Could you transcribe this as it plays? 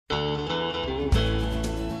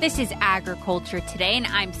This is Agriculture Today, and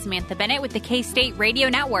I'm Samantha Bennett with the K-State Radio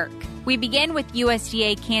Network. We begin with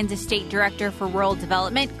USDA Kansas State Director for Rural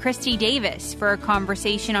Development, Christy Davis, for a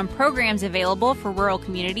conversation on programs available for rural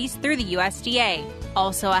communities through the USDA.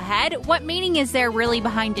 Also ahead, what meaning is there really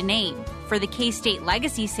behind a name? For the K-State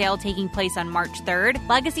Legacy Sale taking place on March 3rd,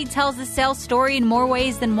 Legacy tells the sale story in more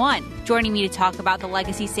ways than one. Joining me to talk about the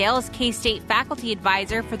Legacy Sale is K-State Faculty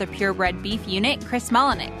Advisor for the Purebred Beef Unit, Chris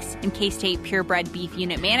Mullenix, and K-State Purebred Beef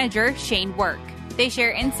Unit Manager, Shane Werk. They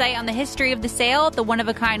share insight on the history of the sale, the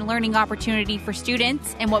one-of-a-kind learning opportunity for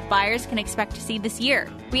students, and what buyers can expect to see this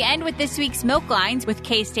year. We end with this week's Milk Lines with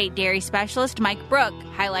K-State Dairy Specialist Mike Brook,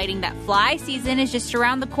 highlighting that fly season is just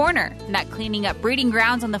around the corner, and that cleaning up breeding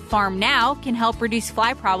grounds on the farm now can help reduce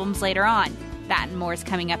fly problems later on. That and more is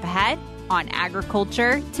coming up ahead on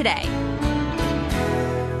Agriculture Today.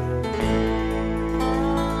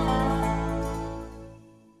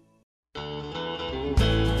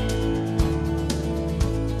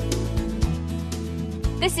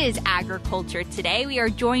 This is Agriculture Today. We are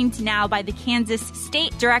joined now by the Kansas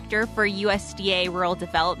State Director for USDA Rural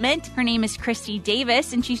Development. Her name is Christy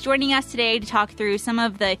Davis, and she's joining us today to talk through some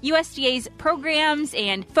of the USDA's programs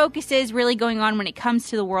and focuses really going on when it comes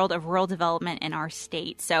to the world of rural development in our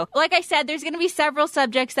state. So, like I said, there's going to be several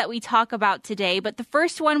subjects that we talk about today, but the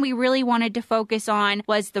first one we really wanted to focus on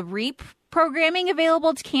was the REAP programming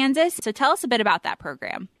available to Kansas. So tell us a bit about that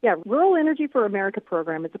program. Yeah, Rural Energy for America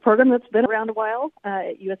program. It's a program that's been around a while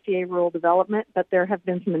at USDA Rural Development, but there have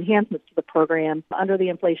been some enhancements to the program under the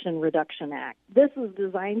Inflation Reduction Act. This is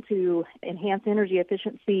designed to enhance energy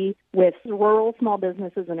efficiency with rural small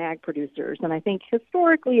businesses and ag producers. And I think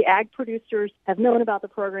historically, ag producers have known about the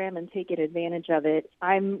program and taken advantage of it.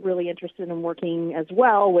 I'm really interested in working as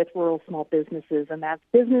well with rural small businesses, and that's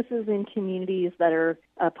businesses in communities that are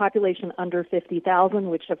a population under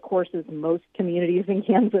 50,000, which of course is most communities in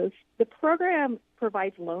Kansas. The program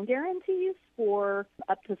provides loan guarantees for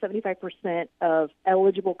up to 75% of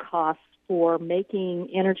eligible costs for making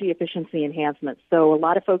energy efficiency enhancements. So a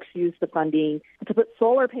lot of folks use the funding to put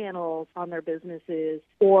solar panels on their businesses,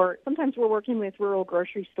 or sometimes we're working with rural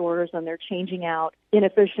grocery stores and they're changing out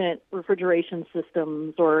inefficient refrigeration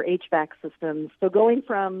systems or HVAC systems. So going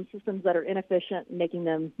from systems that are inefficient and making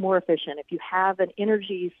them more efficient. If you have an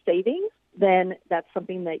energy savings, then that's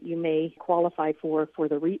something that you may qualify for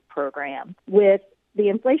the REAP program. With the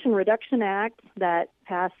Inflation Reduction Act that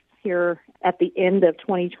passed here at the end of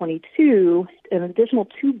 2022, an additional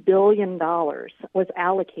 $2 billion was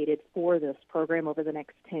allocated for this program over the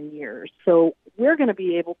next 10 years. So we're going to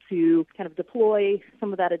be able to kind of deploy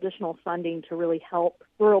some of that additional funding to really help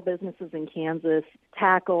rural businesses in Kansas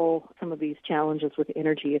tackle some of these challenges with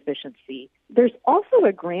energy efficiency. There's also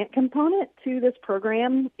a grant component to this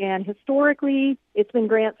program, and historically it's been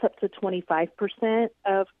grants up to 25%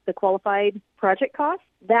 of the qualified project costs.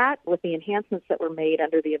 That, with the enhancements that were made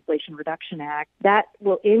under the Inflation Reduction Act, that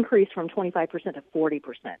will increase from 25% to 40%.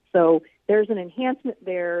 So there's an enhancement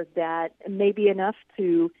there that may be enough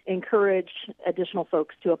to encourage additional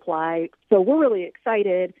folks to apply. So we're really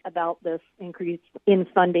excited about this increase in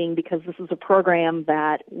funding because this is a program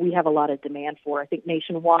that we have a lot of demand for. I think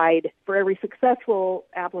nationwide, for every successful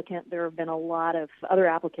applicant, there have been a lot of other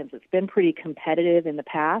applicants. It's been pretty competitive in the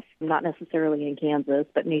past, not necessarily in Kansas,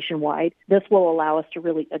 but nationwide. This will allow us to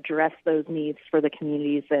really address those needs for the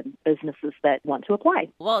communities and businesses that want to apply.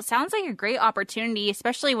 Well, it sounds like a great opportunity,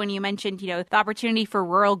 especially when you mentioned, the opportunity for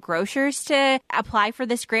rural grocers to apply for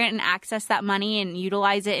this grant and access that money and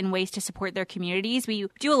utilize it in ways to support their communities. We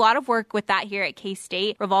do a lot of work with that here at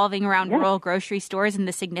K-State, revolving around rural grocery stores and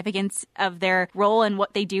the significance of their role and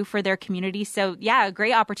what they do for their communities. So, yeah, a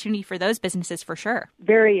great opportunity for those businesses for sure.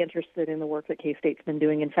 Very interested in the work that K-State's been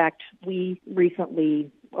doing. In fact, we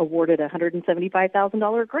recently awarded a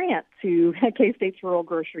 $175,000 grant to K-State's Rural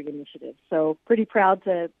Grocery Initiative. So pretty proud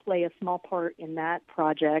to play a small part in that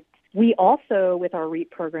project. We also, with our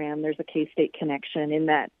REAP program, there's a K-State connection in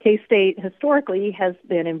that K-State historically has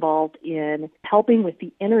been involved in helping with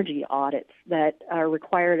the energy audits that are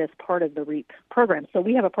required as part of the REAP program. So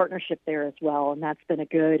we have a partnership there as well, and that's been a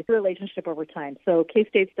good relationship over time. So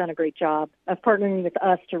K-State's done a great job of partnering with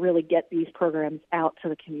us to really get these programs out to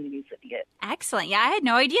the communities that need it. Excellent. Yeah, I had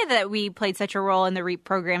no idea that we played such a role in the REAP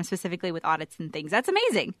program, specifically with audits and things. That's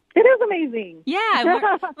amazing. It is amazing. Yeah,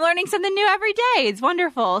 we're learning something new every day. It's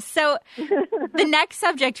wonderful. So the next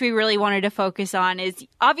subject we really wanted to focus on is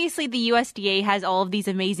obviously the USDA has all of these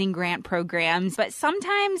amazing grant programs, but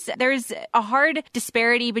sometimes there's a hard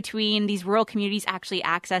disparity between these rural communities actually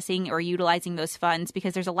accessing or utilizing those funds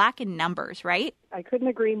because there's a lack in numbers, right? I couldn't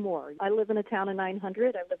agree more. I live in a town of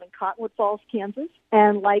 900. I live in Cottonwood Falls, Kansas.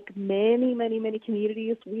 And like many, many, many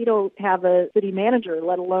communities, we don't have a city manager,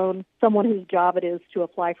 let alone someone whose job it is to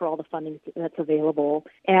apply for all the funding that's available.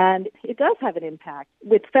 And it does have an impact.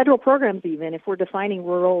 With federal programs even, if we're defining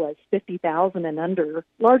rural as 50,000 and under,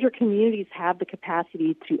 larger communities have the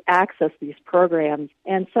capacity to access these programs.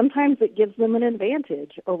 And sometimes it gives them an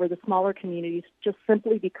advantage over the smaller communities just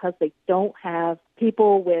simply because they don't have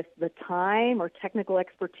people with the time or technical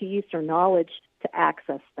expertise or knowledge to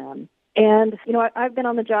access them. And, I've been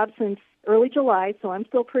on the job since early July, so I'm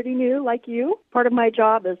still pretty new like you. Part of my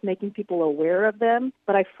job is making people aware of them,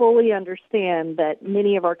 but I fully understand that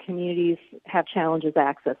many of our communities have challenges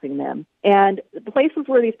accessing them. And the places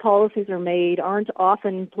where these policies are made aren't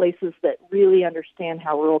often places that really understand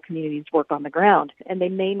how rural communities work on the ground, and they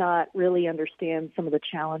may not really understand some of the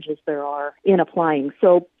challenges there are in applying.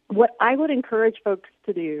 So what I would encourage folks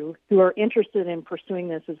to do who are interested in pursuing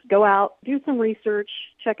this is go out, do some research,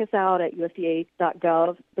 check us out at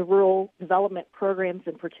USDA.gov, the rural development programs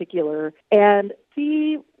in particular, and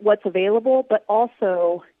see what's available. But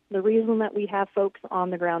also, the reason that we have folks on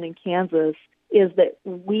the ground in Kansas is that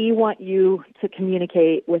we want you to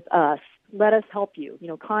communicate with us. Let us help you.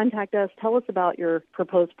 Contact us. Tell us about your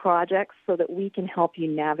proposed projects so that we can help you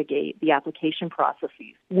navigate the application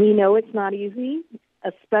processes. We know it's not easy,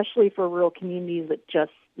 especially for rural communities that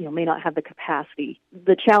just, may not have the capacity.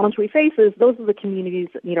 The challenge we face is those are the communities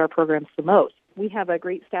that need our programs the most. We have a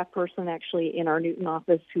great staff person actually in our Newton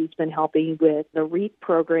office who's been helping with the REAP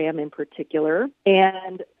program in particular.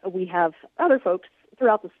 And we have other folks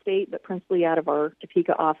throughout the state, but principally out of our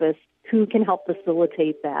Topeka office, who can help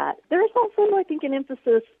facilitate that. There's also, I think, an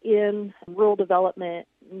emphasis in rural development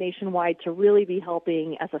nationwide to really be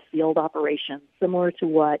helping as a field operation, similar to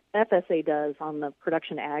what FSA does on the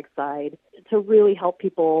production ag side, to really help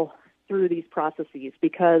people through these processes,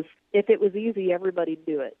 because if it was easy, everybody'd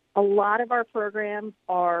do it. A lot of our programs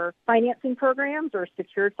are financing programs or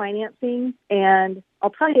secured financing, and I'll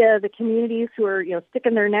tell you, the communities who are,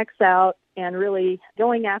 sticking their necks out and really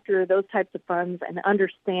going after those types of funds and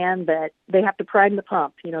understand that they have to prime the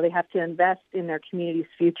pump. They have to invest in their community's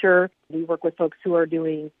future. We work with folks who are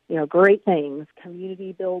doing, great things,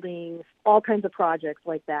 community buildings, all kinds of projects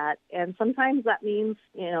like that. And sometimes that means,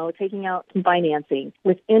 taking out some financing.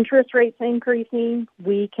 With interest rates increasing,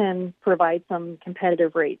 we can provide some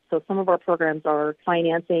competitive rates. So some of our programs are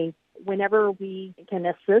financing. Whenever we can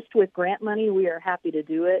assist with grant money, we are happy to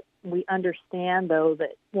do it. We understand, though,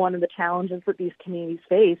 that one of the challenges that these communities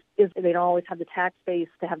face is they don't always have the tax base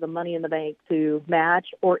to have the money in the bank to match,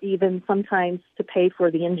 or even sometimes to pay for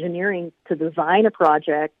the engineering to design a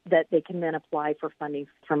project that they can then apply for funding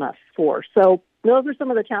from us for. So those are some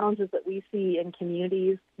of the challenges that we see in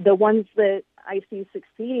communities. The ones that I see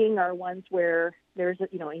succeeding are ones where there's,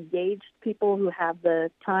 engaged people who have the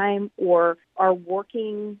time or are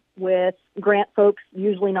working with grant folks,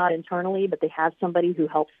 usually not internally, but they have somebody who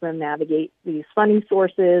helps them navigate these funding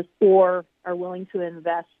sources, or are willing to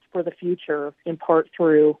invest for the future, in part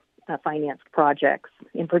through financed projects,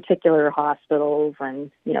 in particular hospitals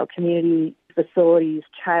and, community facilities,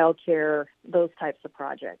 childcare, those types of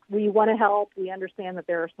projects. We want to help. We understand that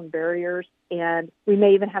there are some barriers, and we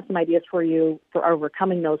may even have some ideas for you for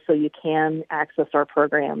overcoming those so you can access our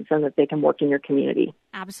programs and that they can work in your community.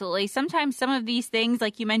 Absolutely. Sometimes some of these things,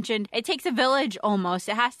 like you mentioned, it takes a village almost.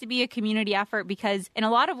 It has to be a community effort because in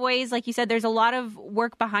a lot of ways, like you said, there's a lot of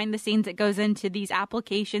work behind the scenes that goes into these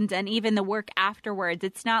applications and even the work afterwards.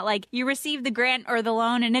 It's not like you receive the grant or the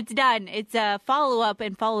loan and it's done. It's a follow-up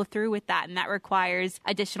and follow through with that, and that requires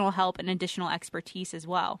additional help and additional expertise as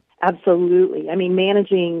well. Absolutely.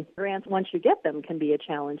 Managing grants once you get them can be a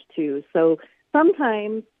challenge too. So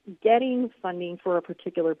sometimes getting funding for a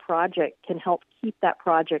particular project can help keep that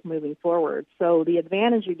project moving forward. So the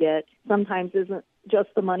advantage you get sometimes isn't just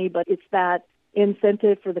the money, but it's that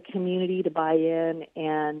incentive for the community to buy in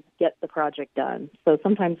and get the project done. So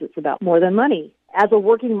sometimes it's about more than money. As a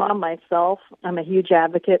working mom myself, I'm a huge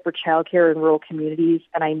advocate for childcare in rural communities,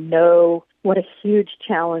 and I know what a huge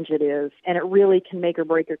challenge it is, and it really can make or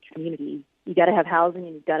break your community. You got to have housing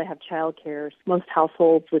and you've got to have childcare. Most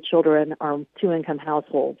households with children are two-income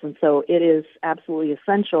households, and so it is absolutely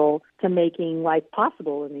essential to making life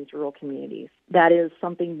possible in these rural communities. That is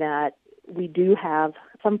something that we do have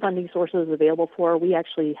some funding sources available for. We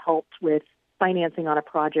actually helped with financing on a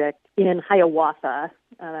project in Hiawatha.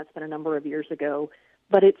 That's been a number of years ago.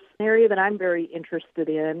 But it's an area that I'm very interested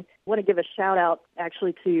in. I want to give a shout out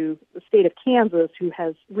actually to the state of Kansas, who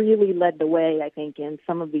has really led the way, I think, in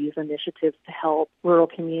some of these initiatives to help rural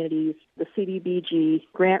communities. The CDBG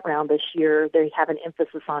grant round this year, they have an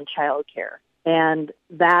emphasis on child care. And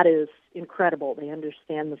that is incredible. They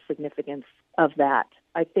understand the significance of that.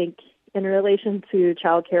 I think in relation to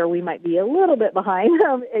child care, we might be a little bit behind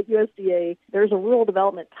at USDA. There's a rural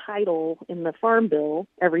development title in the Farm Bill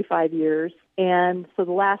every 5 years. And so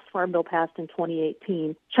the last Farm Bill passed in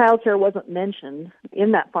 2018. Child care wasn't mentioned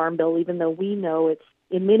in that Farm Bill, even though we know it's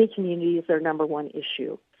in many communities their number one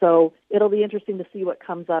issue. So it'll be interesting to see what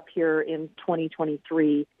comes up here in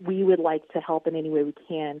 2023. We would like to help in any way we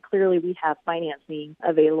can. Clearly, we have financing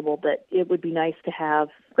available, but it would be nice to have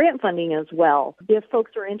grant funding as well. If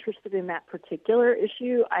folks are interested in that particular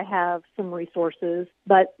issue, I have some resources,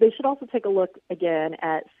 but they should also take a look again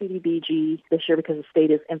at CDBG this year because the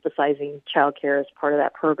state is emphasizing child care as part of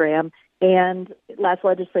that program. And last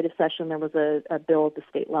legislative session, there was a bill at the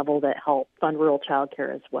state level that helped fund rural child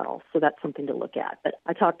care as well. So that's something to look at. But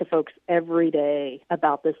I talk to folks every day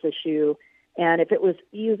about this issue. And if it was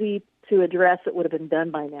easy to address, it would have been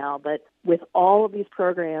done by now. But with all of these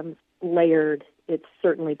programs layered, it's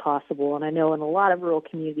certainly possible. And I know in a lot of rural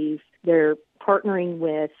communities, they're partnering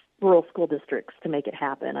with rural school districts to make it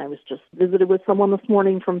happen. I was just visited with someone this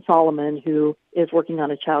morning from Solomon who is working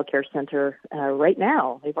on a child care center right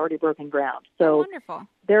now. They've already broken ground. So wonderful.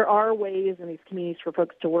 There are ways in these communities for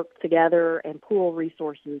folks to work together and pool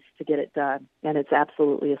resources to get it done, and it's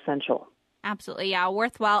absolutely essential. Absolutely. Yeah, a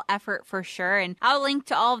worthwhile effort for sure. And I'll link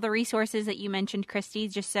to all of the resources that you mentioned, Christy,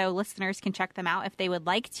 just so listeners can check them out if they would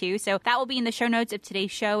like to. So that will be in the show notes of today's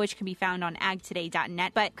show, which can be found on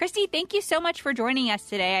agtoday.net. But Christy, thank you so much for joining us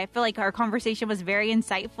today. I feel like our conversation was very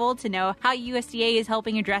insightful to know how USDA is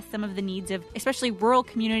helping address some of the needs of especially rural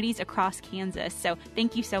communities across Kansas. So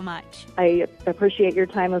thank you so much. I appreciate your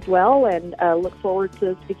time as well and look forward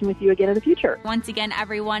to speaking with you again in the future. Once again,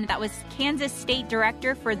 everyone, that was Kansas State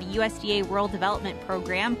Director for the USDA Rural Development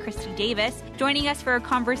Program, Christy Davis, joining us for a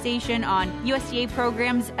conversation on USDA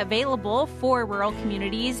programs available for rural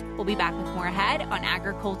communities. We'll be back with more ahead on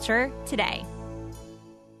Agriculture Today.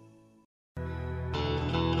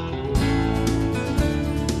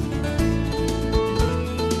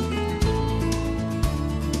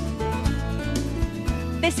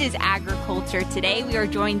 This is Agriculture Today. We are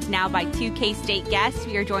joined now by two K-State guests.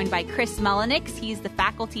 We are joined by Chris Mullenix. He's the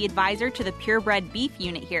faculty advisor to the Purebred Beef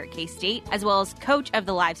Unit here at K-State, as well as coach of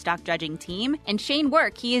the livestock judging team. And Shane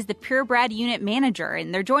Werk, he is the Purebred Unit manager.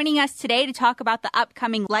 And they're joining us today to talk about the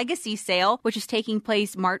upcoming legacy sale, which is taking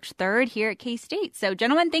place March 3rd here at K-State. So,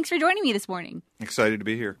 gentlemen, thanks for joining me this morning. Excited to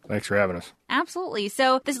be here. Thanks for having us. Absolutely.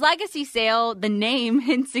 So this legacy sale, the name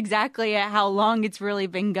hints exactly at how long it's really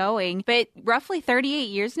been going, but roughly 38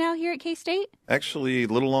 years now here at K-State? Actually, a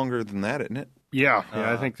little longer than that, isn't it? Yeah,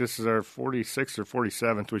 I think this is our 46th or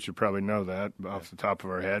 47th. We should probably know that off the top of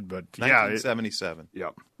our head. But 1977.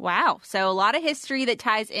 Yep. Wow. So a lot of history that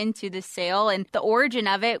ties into this sale and the origin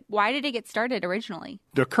of it. Why did it get started originally?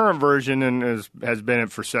 The current version has been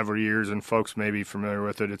it for several years, and folks may be familiar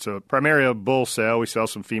with it. It's primarily a bull sale. We sell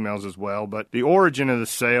some females as well. But the origin of the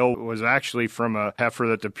sale was actually from a heifer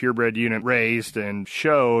that the Purebred Unit raised and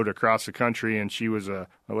showed across the country, and she was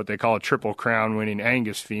what they call a Triple Crown winning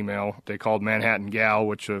Angus female. They called Manhattan Gal,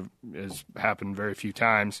 which has happened very few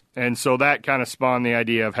times. And so that kind of spawned the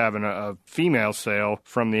idea of having a female sale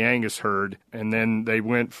from the Angus herd. And then they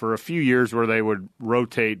went for a few years where they would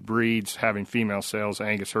rotate breeds, having female sales,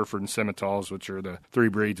 Angus, Hereford, and Simmentals, which are the three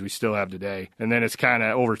breeds we still have today. And then it's kind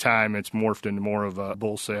of, over time, it's morphed into more of a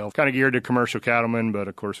bull sale, kind of geared to commercial cattlemen, but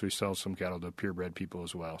of course we sell some cattle to purebred people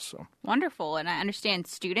as well. So wonderful. And I understand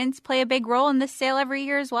students play a big role in this sale every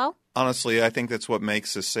year as well? Honestly, I think that's what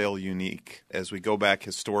makes this sale unique. As we go back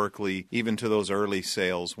historically, even to those early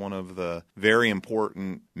sales, one of the very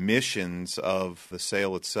important missions of the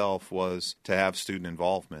sale itself was to have student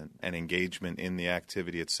involvement and engagement in the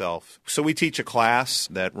activity itself. So we teach a class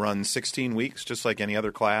that runs 16 weeks, just like any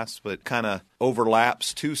other class, but kind of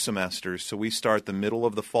overlaps 2 semesters. So we start the middle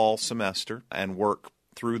of the fall semester and work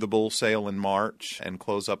through the bull sale in March and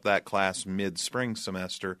close up that class mid-spring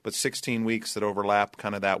semester, but 16 weeks that overlap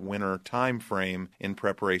kind of that winter time frame in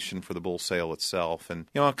preparation for the bull sale itself. And,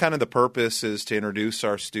 kind of the purpose is to introduce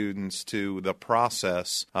our students to the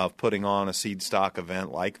process of putting on a seed stock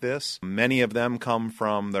event like this. Many of them come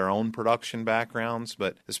from their own production backgrounds,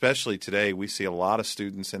 but especially today, we see a lot of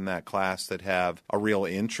students in that class that have a real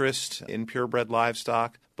interest in purebred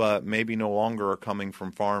livestock, but maybe no longer are coming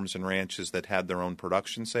from farms and ranches that had their own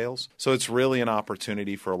production sales. So it's really an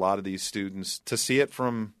opportunity for a lot of these students to see it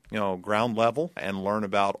from ground level and learn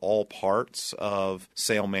about all parts of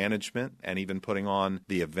sale management and even putting on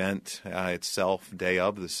the event itself, day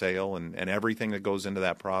of the sale, and everything that goes into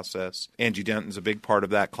that process. Angie Denton's a big part of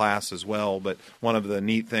that class as well, but one of the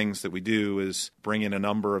neat things that we do is bring in a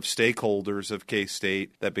number of stakeholders of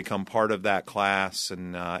K-State that become part of that class,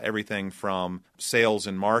 and everything from sales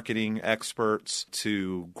and marketing experts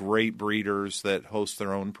to great breeders that host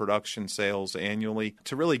their own production sales annually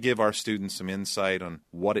to really give our students some insight on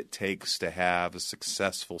what it takes to have a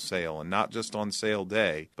successful sale, and not just on sale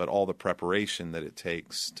day, but all the preparation that it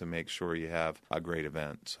takes to make sure you have a great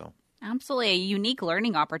event. So absolutely a unique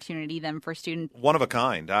learning opportunity then for students. One of a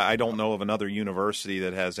kind. I don't know of another university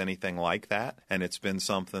that has anything like that, and it's been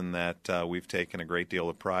something that we've taken a great deal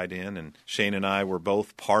of pride in, and Shane and I were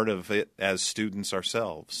both part of it as students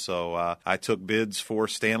ourselves. So I took bids for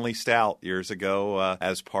Stanley Stout years ago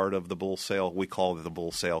as part of the bull sale. We call it the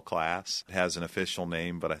bull sale class. It has an official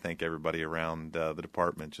name, but I think everybody around the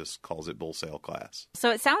department just calls it bull sale class. So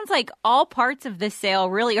it sounds like all parts of this sale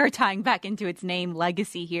really are tying back into its name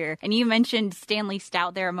legacy here. And you mentioned Stanley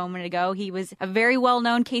Stout there a moment ago. He was a very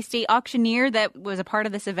well-known K-State auctioneer that was a part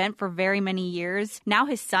of this event for very many years. Now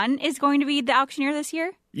his son is going to be the auctioneer this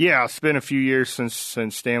year? Yeah, it's been a few years since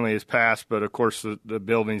Stanley has passed, but of course the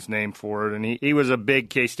building's named for it. And he was a big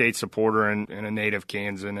K-State supporter and a native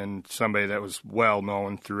Kansan, and somebody that was well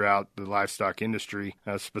known throughout the livestock industry,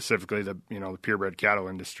 specifically the purebred cattle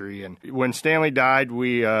industry. And when Stanley died,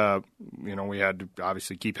 we had to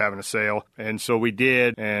obviously keep having a sale, and so we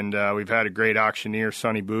did. And we've had a great auctioneer,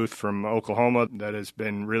 Sonny Booth from Oklahoma, that has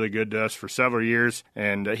been really good to us for several years.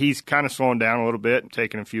 And he's kind of slowing down a little bit,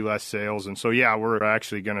 taking a few less sales. And so yeah, we're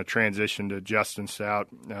actually going to transition to Justin Stout,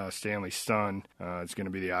 Stanley's son. Is going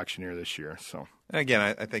to be the auctioneer this year. So. And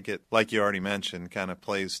again, I think it, like you already mentioned, kind of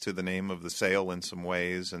plays to the name of the sale in some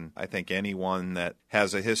ways. And I think anyone that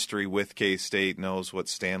has a history with K-State knows what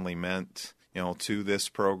Stanley meant to this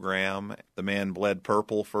program. The man bled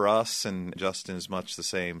purple for us, and Justin is much the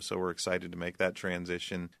same. So we're excited to make that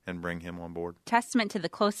transition and bring him on board. Testament to the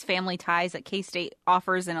close family ties that K-State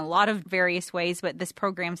offers in a lot of various ways, but this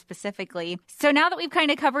program specifically. So now that we've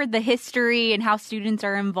kind of covered the history and how students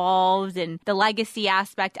are involved and the legacy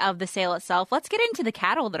aspect of the sale itself, let's get into the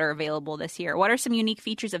cattle that are available this year. What are some unique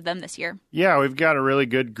features of them this year? Yeah, we've got a really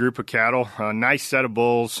good group of cattle, a nice set of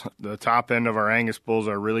bulls. The top end of our Angus bulls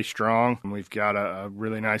are really strong. We've got a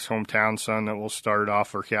really nice hometown son that we'll start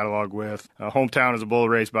off our catalog with. Hometown is a bull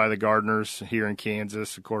raised by the Gardners here in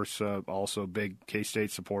Kansas. Of course, also big K-State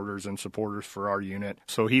supporters for our unit.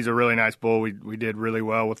 So he's a really nice bull. We did really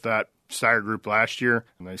well with that sire group last year,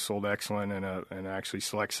 and they sold excellent and actually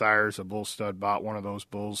Select Sires. A bull stud bought one of those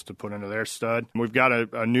bulls to put into their stud. We've got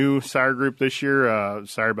a new sire group this year,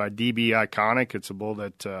 sired by DB Iconic. It's a bull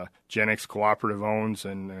that Genix Cooperative owns,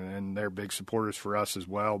 and they're big supporters for us as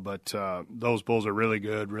well. But those bulls are really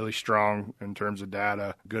good, really strong in terms of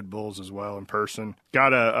data, good bulls as well in person.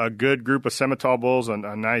 Got a good group of Semitol bulls, a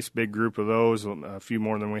nice big group of those, a few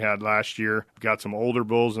more than we had last year. Got some older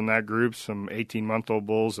bulls in that group, some 18-month-old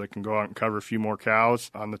bulls that can go out and cover a few more cows.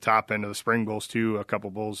 On the top end of the spring bulls, too, a couple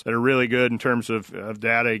bulls that are really good in terms of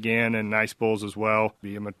data again, and nice bulls as well.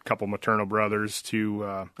 Be a couple maternal brothers to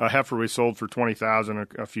a heifer we sold for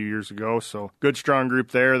 $20,000 a few years ago. So good, strong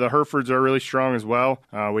group there. The Herefords are really strong as well.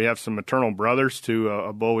 We have some maternal brothers to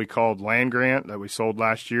a bull we called Land Grant that we sold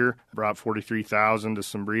last year. Brought $43,000 to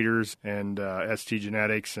some breeders and ST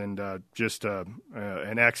Genetics, and just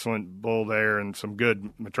an excellent bull there, and some good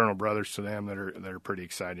maternal brothers to them that are pretty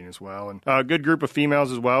exciting as well. And a good group of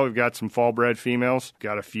females as well. We've got some fall bred females.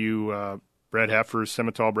 Got a few bred heifers,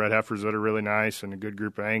 Semitol bred heifers that are really nice, and a good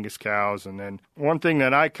group of Angus cows. And then one thing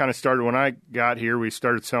that I kind of started when I got here, we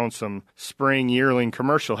started selling some spring yearling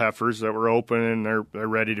commercial heifers that were open, and they're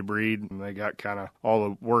ready to breed, and they got kind of all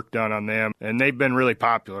the work done on them, and they've been really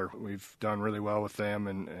popular. We've done really well with them,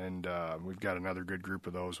 and we've got another good group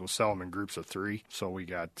of those. We'll sell them in groups of 3, so we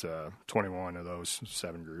got 21 of those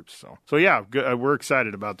 7 groups. So yeah, we're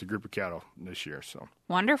excited about the group of cattle this year. So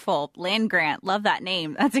wonderful. Land Grant. Love that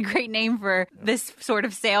name. That's a great name for this sort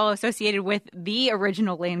of sale associated with the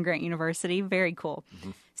original Land Grant University. Very cool.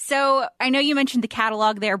 Mm-hmm. So I know you mentioned the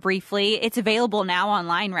catalog there briefly. It's available now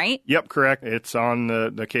online, right? Yep, correct. It's on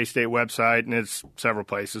the K-State website, and it's several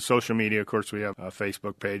places. Social media, of course, we have a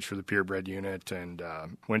Facebook page for the Purebred Unit, and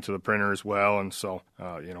went to the printer as well. And so,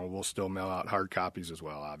 we'll still mail out hard copies as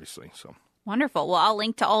well, obviously. So. Wonderful. Well, I'll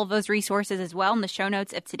link to all of those resources as well in the show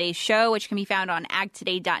notes of today's show, which can be found on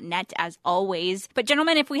agtoday.net as always. But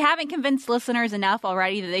gentlemen, if we haven't convinced listeners enough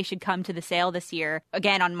already that they should come to the sale this year,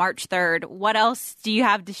 again on March 3rd, what else do you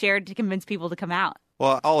have to share to convince people to come out?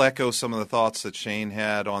 Well, I'll echo some of the thoughts that Shane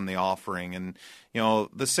had on the offering. And,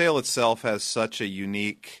 the sale itself has such a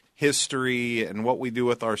unique history, and what we do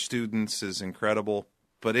with our students is incredible.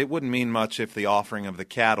 But it wouldn't mean much if the offering of the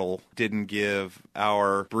cattle didn't give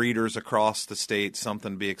our breeders across the state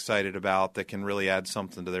something to be excited about that can really add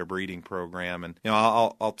something to their breeding program. And,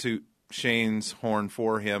 I'll toot Shane's horn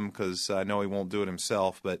for him because I know he won't do it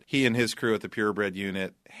himself, but he and his crew at the Purebred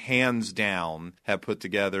Unit, hands down, have put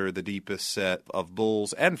together the deepest set of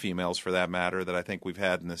bulls and females, for that matter, that I think we've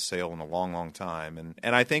had in this sale in a long, long time.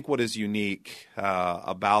 And I think what is unique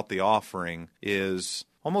about the offering is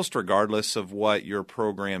almost regardless of what your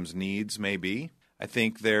program's needs may be, I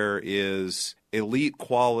think there is elite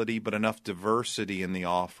quality but enough diversity in the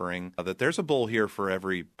offering that there's a bull here for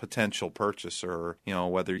every potential purchaser.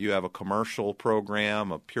 Whether you have a commercial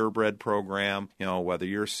program, a purebred program, whether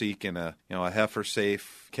you're seeking a heifer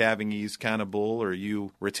safe calving ease kind of bull, or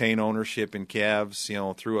you retain ownership in calves,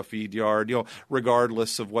 through a feed yard,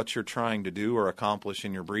 regardless of what you're trying to do or accomplish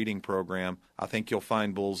in your breeding program, I think you'll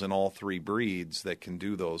find bulls in all three breeds that can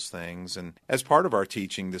do those things. And as part of our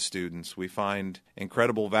teaching to students, we find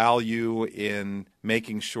incredible value in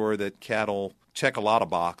making sure that cattle check a lot of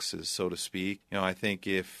boxes, so to speak. I think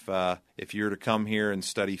if you're to come here and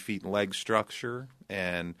study feet and leg structure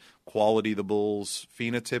and quality of the bulls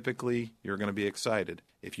phenotypically, you're going to be excited.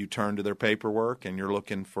 If you turn to their paperwork and you're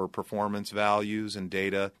looking for performance values and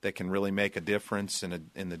data that can really make a difference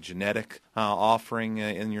in the genetic offering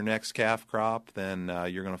in your next calf crop, then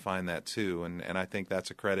you're going to find that too. And I think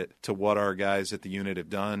that's a credit to what our guys at the unit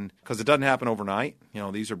have done, because it doesn't happen overnight.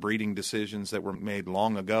 These are breeding decisions that were made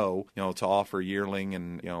long ago, to offer yearling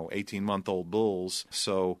and 18-month-old bulls.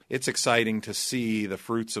 So it's exciting to see the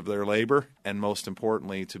fruits of their labor, and most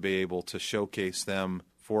importantly, to be able to showcase them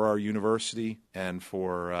for our university and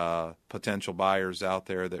for potential buyers out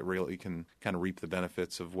there that really can kind of reap the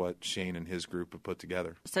benefits of what Shane and his group have put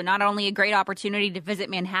together. So not only a great opportunity to visit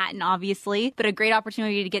Manhattan, obviously, but a great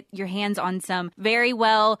opportunity to get your hands on some very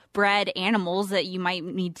well-bred animals that you might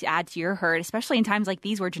need to add to your herd, especially in times like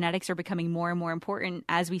these where genetics are becoming more and more important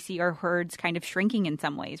as we see our herds kind of shrinking in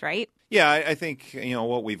some ways, right? Yeah, I think,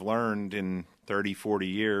 what we've learned in 30, 40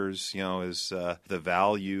 years, is the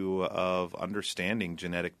value of understanding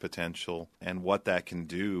genetic potential and what that can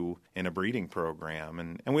do in a breeding program.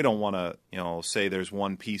 And we don't want to, say there's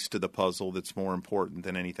one piece to the puzzle that's more important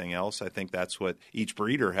than anything else. I think that's what each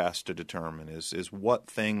breeder has to determine is what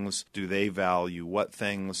things do they value, what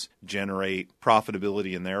things generate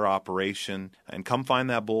profitability in their operation, and come find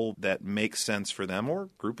that bull that makes sense for them, or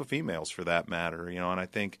group of females for that matter. And I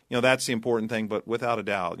think, that's the important thing. But without a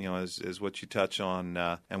doubt, is what you touch on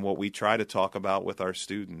and what we try to talk about with our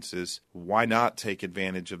students is why not take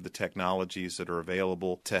advantage of the technologies that are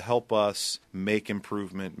available to help us make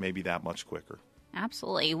improvement maybe that much quicker.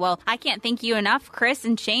 Absolutely. Well, I can't thank you enough, Chris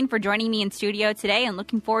and Shane, for joining me in studio today, and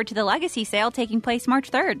looking forward to the Legacy Sale taking place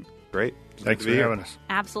March 3rd. Great. Thanks for having us.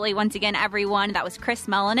 Absolutely. Once again, everyone, that was Chris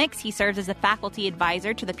Mullenix. He serves as a faculty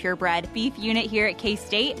advisor to the Purebred Beef Unit here at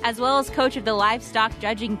K-State, as well as coach of the livestock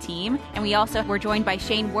judging team. And we also were joined by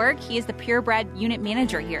Shane Werk. He is the Purebred Unit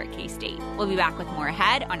manager here at K-State. We'll be back with more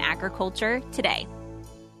ahead on Agriculture Today.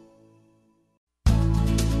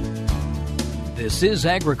 This is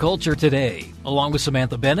Agriculture Today. Along with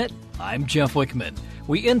Samantha Bennett, I'm Jeff Wickman.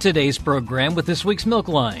 We end today's program with this week's milk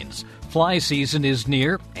lines. Fly season is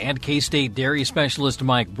near, and K-State dairy specialist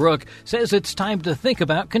Mike Brook says it's time to think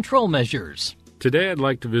about control measures. Today I'd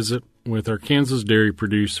like to visit with our Kansas dairy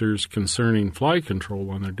producers concerning fly control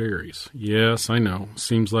on their dairies. Yes, I know,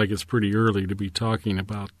 seems like it's pretty early to be talking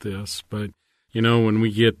about this, but when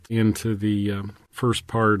we get into the first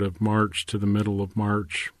part of March to the middle of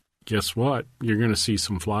March, guess what? You're going to see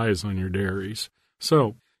some flies on your dairies.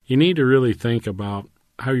 So you need to really think about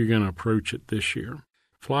how you're going to approach it this year.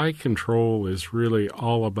 Fly control is really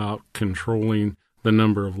all about controlling the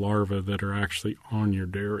number of larvae that are actually on your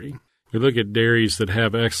dairy. We look at dairies that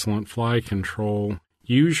have excellent fly control.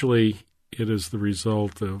 Usually it is the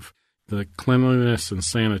result of the cleanliness and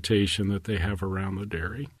sanitation that they have around the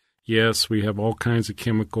dairy. Yes, we have all kinds of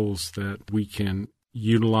chemicals that we can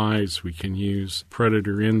utilize. We can use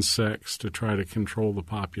predator insects to try to control the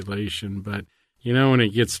population. But, when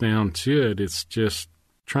it gets down to it, it's just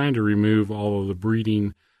trying to remove all of the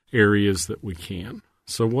breeding areas that we can.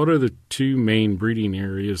 So what are the two main breeding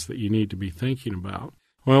areas that you need to be thinking about?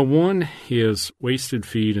 Well, one is wasted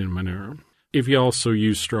feed and manure. if you also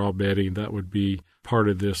use straw bedding, that would be part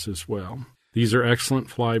of this as well. These are excellent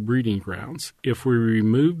fly breeding grounds. If we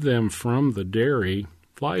remove them from the dairy,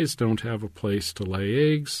 flies don't have a place to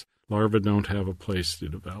lay eggs, larvae don't have a place to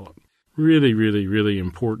develop. Really, really, really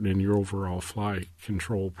important in your overall fly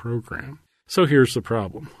control program. So here's the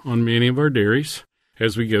problem. On many of our dairies,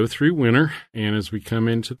 as we go through winter and as we come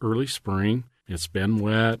into early spring, it's been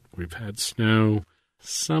wet, we've had snow.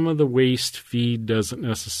 Some of the waste feed doesn't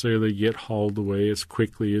necessarily get hauled away as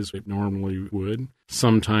quickly as it normally would.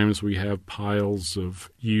 Sometimes we have piles of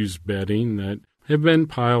used bedding that have been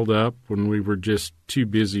piled up when we were just too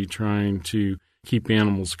busy trying to keep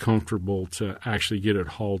animals comfortable to actually get it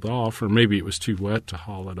hauled off, or maybe it was too wet to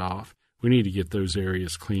haul it off. We need to get those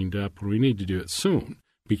areas cleaned up, and we need to do it soon.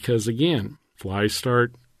 Because, again, flies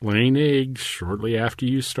start laying eggs shortly after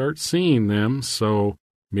you start seeing them, so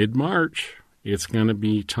mid-March, it's going to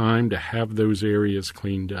be time to have those areas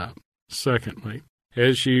cleaned up. Secondly,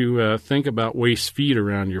 as you think about waste feed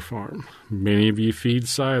around your farm, many of you feed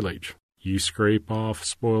silage. You scrape off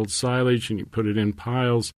spoiled silage and you put it in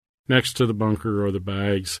piles next to the bunker or the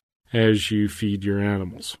bags as you feed your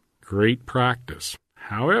animals. Great practice.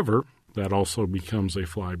 However, that also becomes a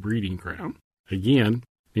fly breeding ground. Again,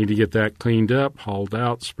 need to get that cleaned up, hauled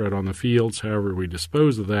out, spread on the fields, however we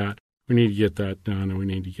dispose of that. We need to get that done, and we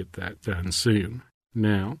need to get that done soon.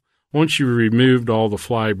 Now, once you've removed all the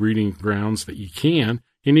fly breeding grounds that you can,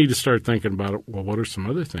 you need to start thinking about, well, what are some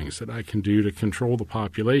other things that I can do to control the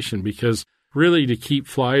population? Because really, to keep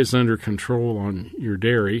flies under control on your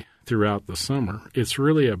dairy throughout the summer, it's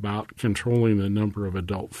really about controlling the number of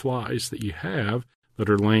adult flies that you have that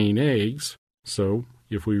are laying eggs. So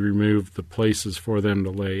if we remove the places for them to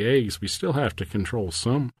lay eggs, we still have to control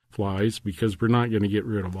some flies because we're not going to get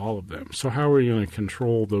rid of all of them. So how are we going to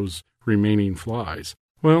control those remaining flies?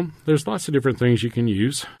 Well, there's lots of different things you can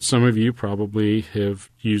use. Some of you probably have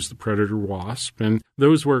used the predator wasp, and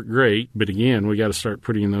those work great, but again, we got to start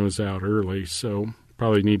putting those out early, so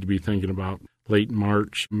probably need to be thinking about late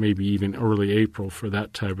March, maybe even early April for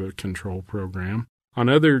that type of control program. On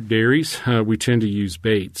other dairies, we tend to use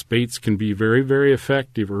baits. Baits can be very, very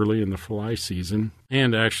effective early in the fly season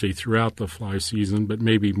and actually throughout the fly season, but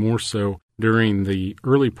maybe more so during the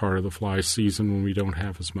early part of the fly season when we don't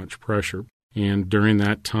have as much pressure. And during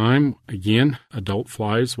that time, again, adult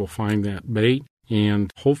flies will find that bait,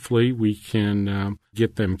 and hopefully we can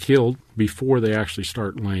get them killed before they actually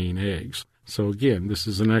start laying eggs. So again, this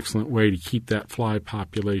is an excellent way to keep that fly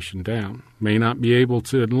population down. May not be able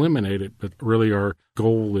to eliminate it, but really our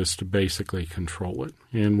goal is to basically control it.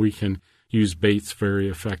 And we can use baits very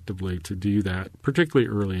effectively to do that, particularly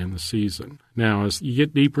early in the season. Now, as you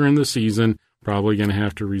get deeper in the season, probably going to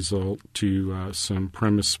have to resort to some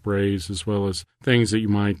premise sprays as well as things that you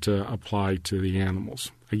might apply to the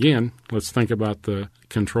animals. Again, let's think about the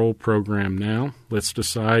control program now. Let's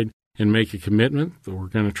decide and make a commitment that we're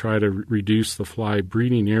going to try to reduce the fly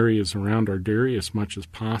breeding areas around our dairy as much as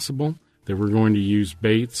possible, that we're going to use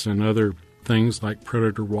baits and other things like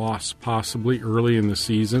predator wasps possibly early in the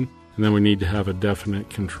season, and then we need to have a definite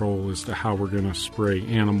control as to how we're going to spray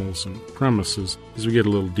animals and premises as we get a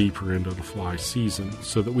little deeper into the fly season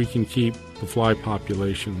so that we can keep the fly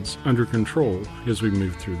populations under control as we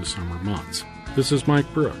move through the summer months. This is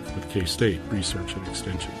Mike Brook with K-State Research and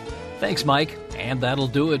Extension. Thanks, Mike. And that'll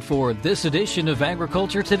do it for this edition of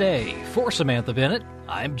Agriculture Today. For Samantha Bennett,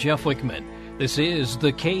 I'm Jeff Wickman. This is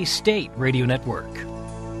the K-State Radio Network.